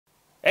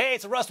Hey,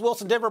 it's the Russ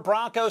Wilson Denver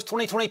Broncos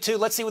 2022.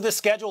 Let's see what this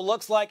schedule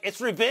looks like. It's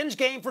revenge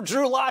game for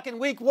Drew Lock in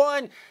week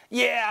 1.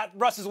 Yeah,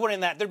 Russ is winning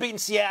that. They're beating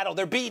Seattle.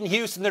 They're beating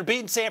Houston. They're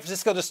beating San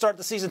Francisco to start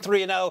the season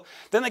 3-0.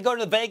 Then they go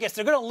to Vegas.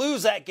 They're going to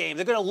lose that game.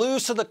 They're going to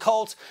lose to the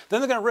Colts.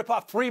 Then they're going to rip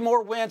off 3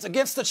 more wins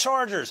against the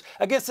Chargers,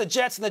 against the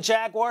Jets and the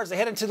Jaguars. They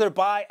head into their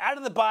bye. Out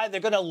of the bye,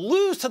 they're going to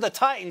lose to the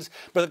Titans,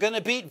 but they're going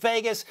to beat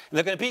Vegas, and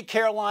they're going to beat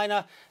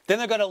Carolina. Then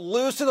they're going to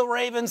lose to the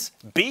Ravens,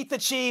 beat the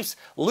Chiefs,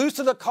 lose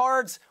to the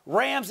Cards,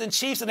 Rams, and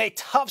Chiefs in a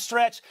tough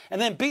stretch, and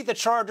then beat the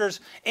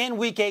Chargers in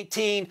Week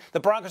 18. The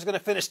Broncos are going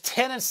to finish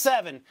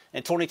 10-7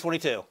 in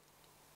 2022.